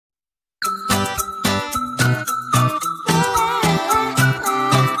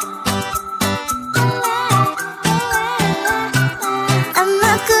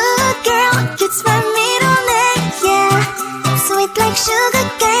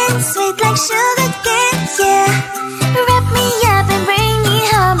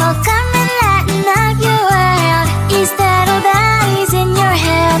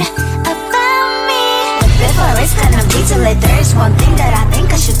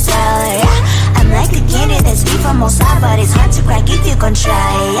con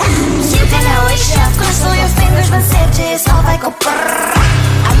try. You can always shove, cross all your fingers when stitches off I go brrr.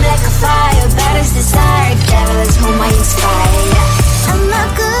 I'm like a fire, that is desire, devil is whom I inspire. I'm a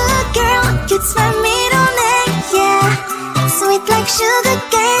good girl, it's my middle name, yeah. Sweet like sugar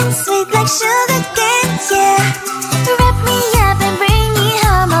cane, sweet like sugar cane, yeah. Wrap me up and bring me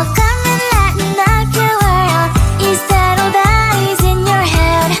home, I'll come and let me knock your world. Is that all that is in your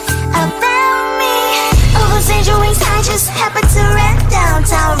head about me? Oh, those angel wings, I just happen to rent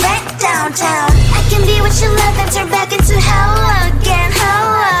downtown, rent downtown. I can be what you love and turn back into hell again,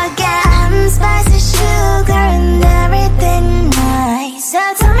 hell again. I'm spicy sugar and everything nice. So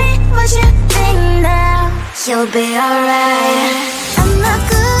tell me what you think now, you'll be alright. I'm a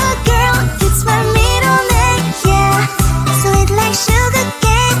good girl, it's my middle name, yeah. Sweet like sugar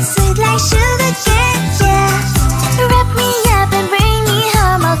cane, sweet like sugar cane, yeah. Wrap me up and bring me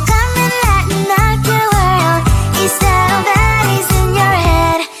home, I'll come and let me knock your world. Is that all that is in your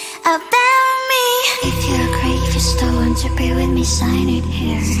head about me? If you're great, if you still want to be with me, sign it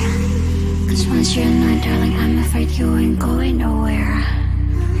here. Cause once you're not, darling, I'm afraid you ain't going nowhere.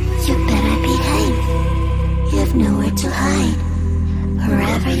 You better behave, you have nowhere to hide.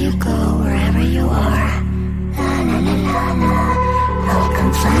 Wherever you go, wherever you are, la la la la la, I'll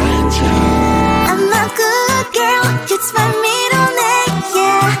come find you. I'm a good girl, it's my middle name,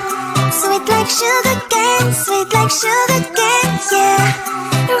 yeah. Sweet like sugar cane, sweet like sugar cane, yeah.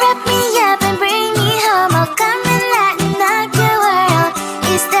 Wrap me up and bring me home, I'll come and let me knock your world.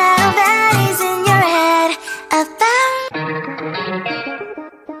 Is that all that is in your head about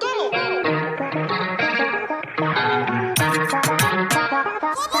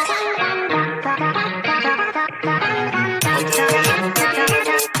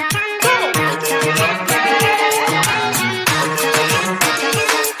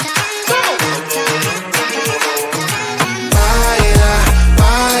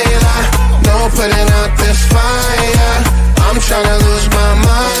putting out this fire. I'm tryna lose my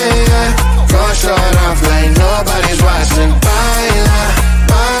mind, yeah. Go short off like nobody's watching. Baila,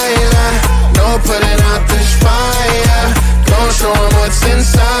 baila, no putting out this fire. Don't show 'em what's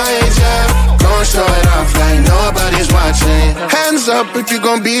inside, yeah. Go short off like nobody's watching. Hands up if you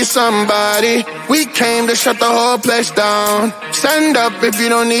gon' be somebody. We came to shut the whole place down. Stand up if you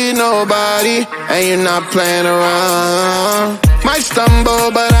don't need nobody and you're not playing around. Might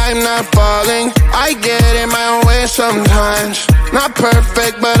stumble, but I'm not falling. I get in my own way sometimes. Not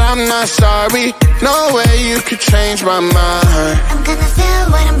perfect, but I'm not sorry. No way you could change my mind. I'm gonna feel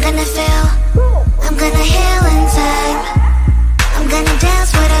what I'm gonna feel. I'm gonna heal in time. I'm gonna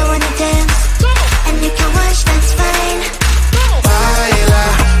dance what I wanna dance. And you can watch, that's fine. Baila,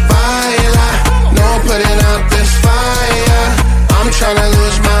 baila, no putting out this fire. I'm tryna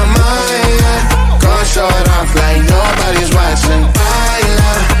lose my mind, yeah. Go short off like nobody's watching.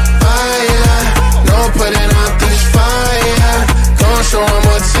 Baila, baila, no putting out this fire. Don't show 'em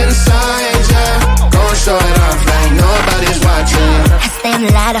what's inside, yeah. Don't show it off like nobody's watching. I stay on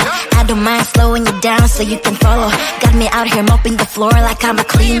the ladder, I don't mind slowing you down so you can follow. Got me out here mopping the floor like I'm a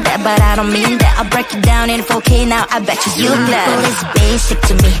clean that, but I don't mean that. I'll break you down in 4K now, I bet you glad. It's basic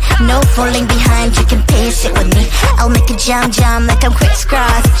to me, no falling behind, you can pace it with me. I'll make a jump like I'm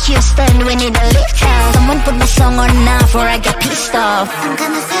crisscross. Houston, we need a lift house. Someone put my song on now before I get pissed off. I'm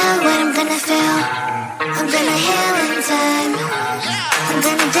gonna feel what I'm gonna feel. I'm gonna heal in time. I'm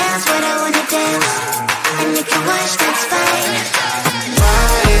gonna dance what I wanna dance. And you can watch, that's fine.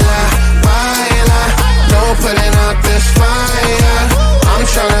 Baila, baila, no putting out this fire. I'm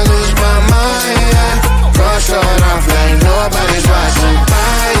tryna lose my mind, yeah. Go short off like nobody's watching.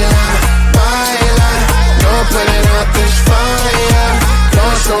 Baila, baila, no putting out this fire.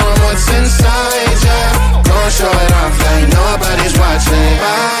 Don't show 'em what's inside, yeah. Don't show it off like nobody's watching.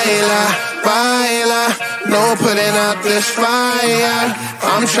 Baila, baila, no putting out this fire.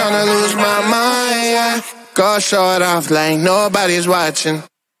 I'm tryna lose my mind, yeah. Go short off like nobody's watching.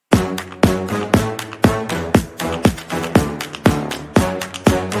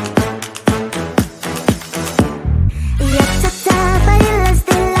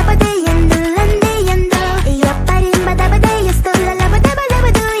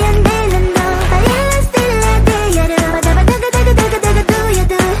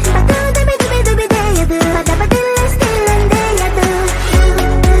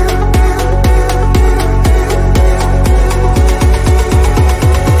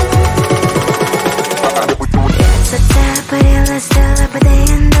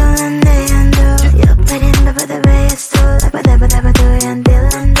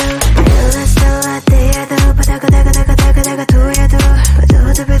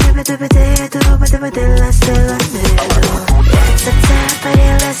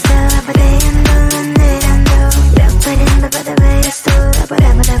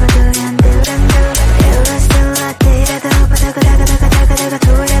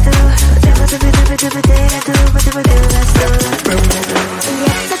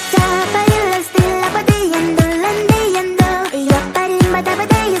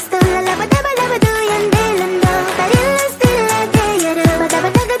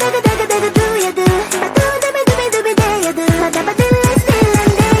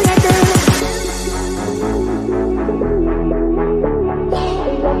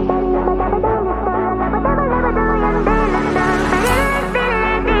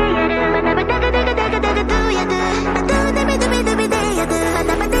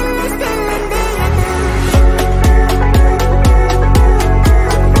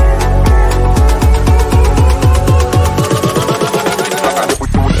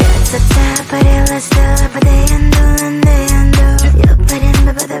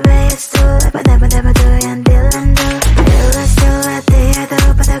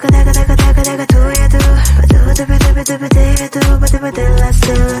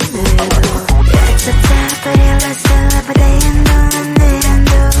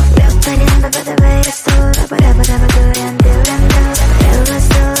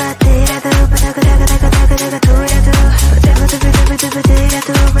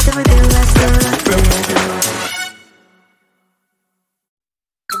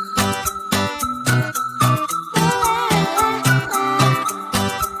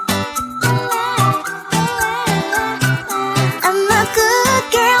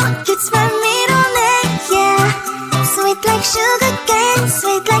 sugar cane,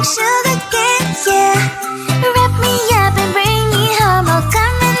 sweet like sugar cane, yeah. Wrap me up and bring me home, I'll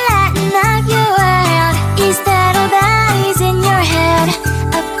come and lighten up your world. Is that all that is in your head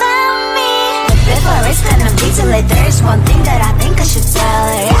about me? But before it's gonna be too late, there's one thing that I think I should tell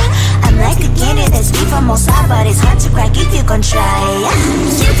her, yeah. I'm like a candy that's deep from outside, but it's hard to crack if you can try, yeah.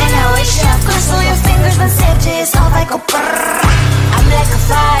 You can always shove, cross all your fingers when safety is off, I go brrrr. I'm like a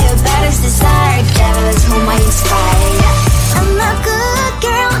fire, baddest desire, devil is whom I inspire, yeah. I'm a good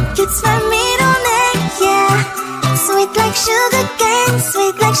girl, it's my middle name, yeah. Sweet like sugar cane,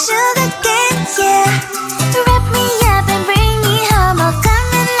 sweet like sugar cane, yeah. Wrap me up and bring me home, I'll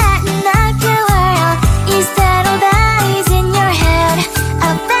come and lighten up your world. Is that all that is in your head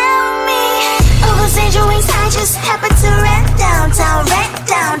about me? Oh, those angel wings I just happen to rent downtown, rent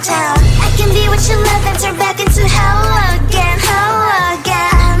downtown. I can be what you love and turn back into hell again, hell again.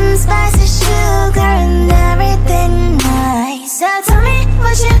 I'm spicy sugar and everything nice. So tell me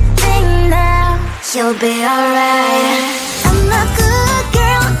what you think now, you'll be alright. I'm a good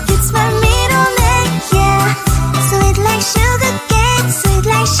girl, it's my middle name, yeah. Sweet like sugar cane, sweet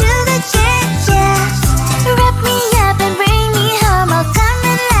like sugar cane, yeah. Wrap me up and bring me home, I'll come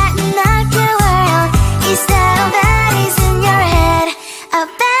and lighten up your world. Is that all that is in your head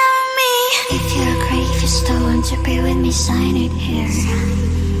about me? If you agree, if you still want to be with me, sign it here.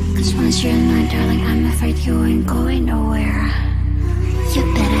 Cause once you're mine, darling, I'm afraid you ain't going nowhere. You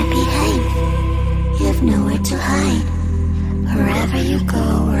better behave, you've nowhere to hide. Wherever you go,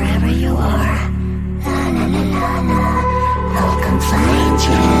 wherever you are, la la la la la, I'll come find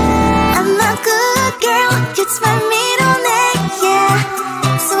you. I'm a good girl, it's my middle name, yeah.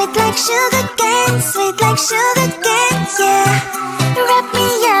 Sweet like sugar cane, sweet like sugar cane, yeah. Wrap me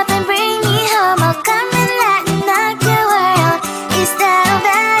up and bring me home, I'll come and lighten up your world. Is that all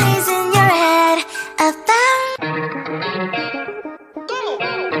that is in your head about?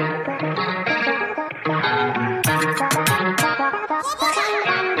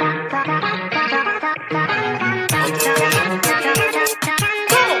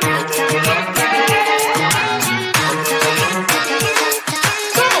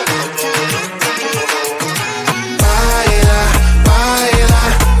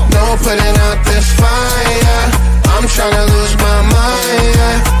 Putting out this fire, I'm tryna lose my mind,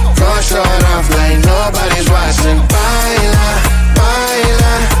 yeah. Gonna start off like nobody's watching. Baila,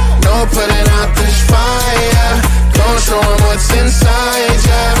 baila, no putting out this fire. Gonna show 'em what's inside,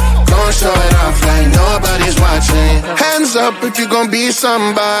 yeah. Gonna show it off like nobody's watching. Hands up if you gon' be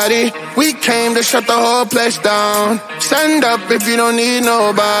somebody. We came to shut the whole place down. Stand up if you don't need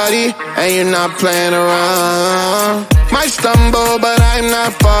nobody and you're not playing around. Might stumble, but I'm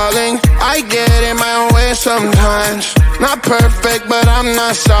not falling. I get in my own way sometimes. Not perfect, but I'm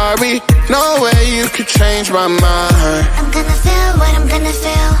not sorry. No way you could change my mind. I'm gonna feel what I'm gonna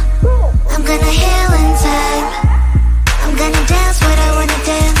feel. I'm gonna heal in time. I'm gonna dance what I wanna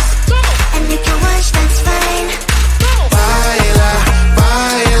dance. And you can watch, that's fine. Baila,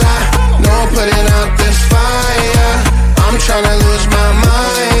 baila, no putting out this fire. I'm tryna lose my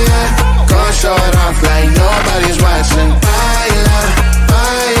mind, yeah. Gonna show it off like nobody's watching. Baila,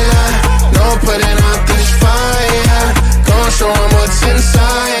 baila, no putting out this fire. Gonna show 'em what's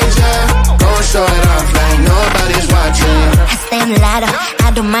inside, yeah. Gonna show it off like nobody's watching. I stand louder,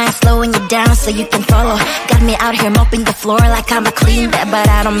 I don't mind slowing you down so you can follow. Got me out here mopping the floor like I'm a clean that, but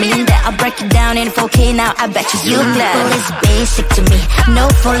I don't mean that. I'll break it down in 4K now, I bet you glad. Well, it's basic to me, no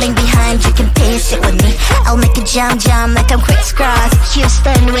falling behind, you can pace it with me. I'll make a jam like I'm crisscross.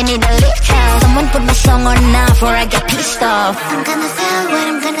 Houston, we need a lift house. Someone put my song on now before I get pissed off. I'm gonna feel what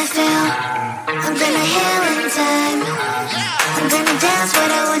I'm gonna feel. I'm gonna heal in time. I'm gonna dance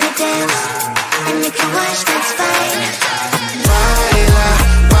what I wanna dance. And you can watch, that's fine. Baila,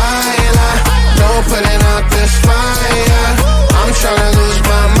 baila, no putting out this fire. I'm tryna lose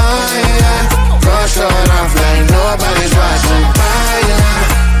my mind, yeah. Gonna show it off like nobody's watching. Baila,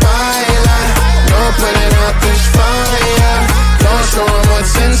 baila, no putting out this fire. Gonna show 'em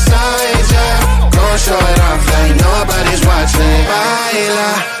what's inside, yeah. Gonna show it off like nobody's watching. Baila,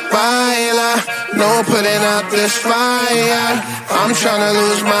 baila, no putting out this fire. I'm tryna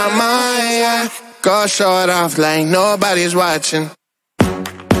lose my mind, yeah. Gonna show it off like nobody's watching.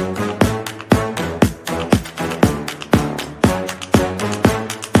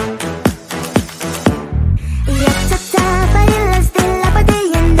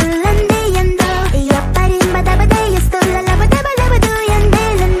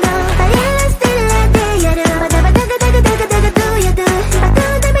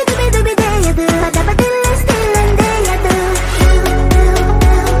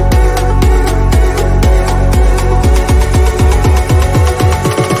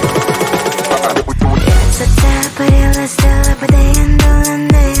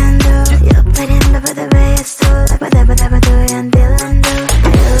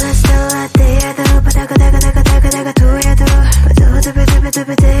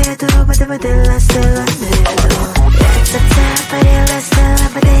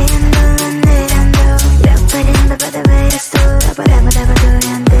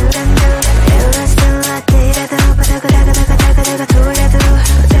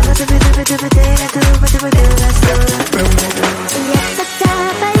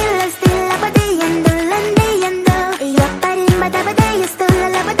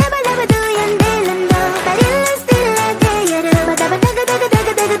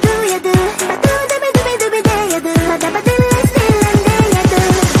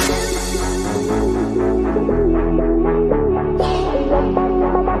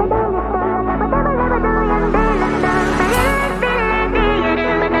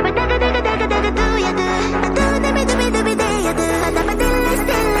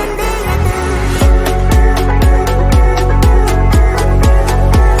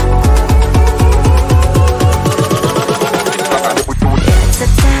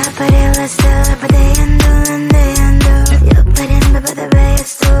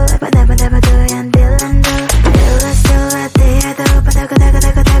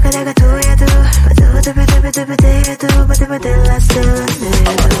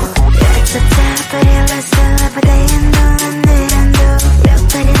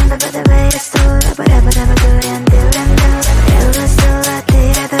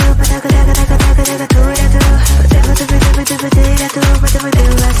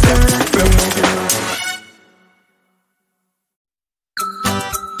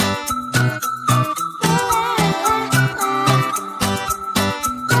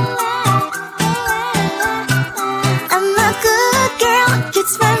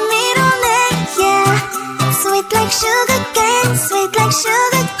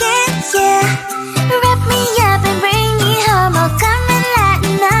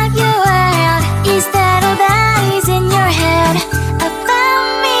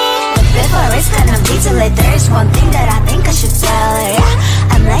 like there's one thing that I think I should tell her, yeah.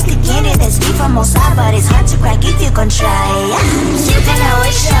 I'm like a candy that's deep from outside, but it's hard to crack if you can try, yeah. You can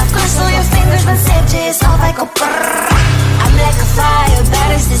always shove, cross all your fingers, but safety is all like a brrr. I'm like a fire,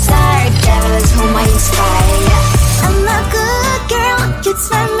 baddest desire, devil is whom I inspire, yeah. I'm a good girl, it's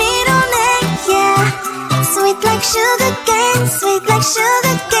my middle name, yeah. Sweet like sugar cane, sweet like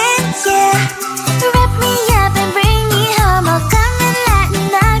sugar cane, yeah. Wrap me up and bring me home, I'll come and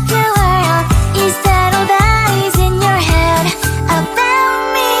lighten up your world. Is that all that is in your head about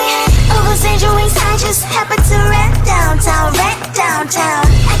me? Oh, those angel wings I just happen to rent downtown,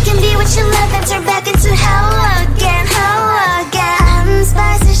 I can be what you love and turn back into hell again, I'm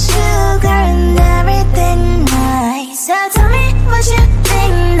spicy sugar and everything nice. So tell me what you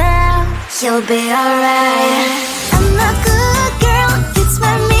think now, you'll be alright. I'm a good girl, it's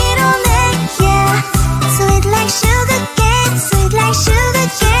my middle name, yeah. Sweet like sugar cane, sweet like sugar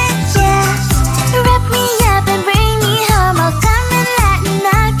cane, yeah. Wrap me up and bring me home, I'll come and lighten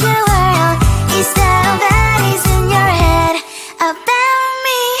up your world. Is that all that is in your head about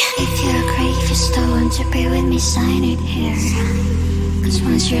me? If you're great, if you're stolen to be with me, sign it here. Cause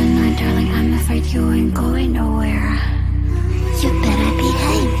once you're not, darling, I'm afraid you ain't going nowhere. You better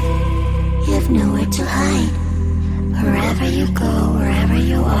behave, you have nowhere to hide. Wherever you go, wherever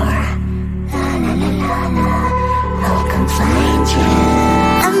you are,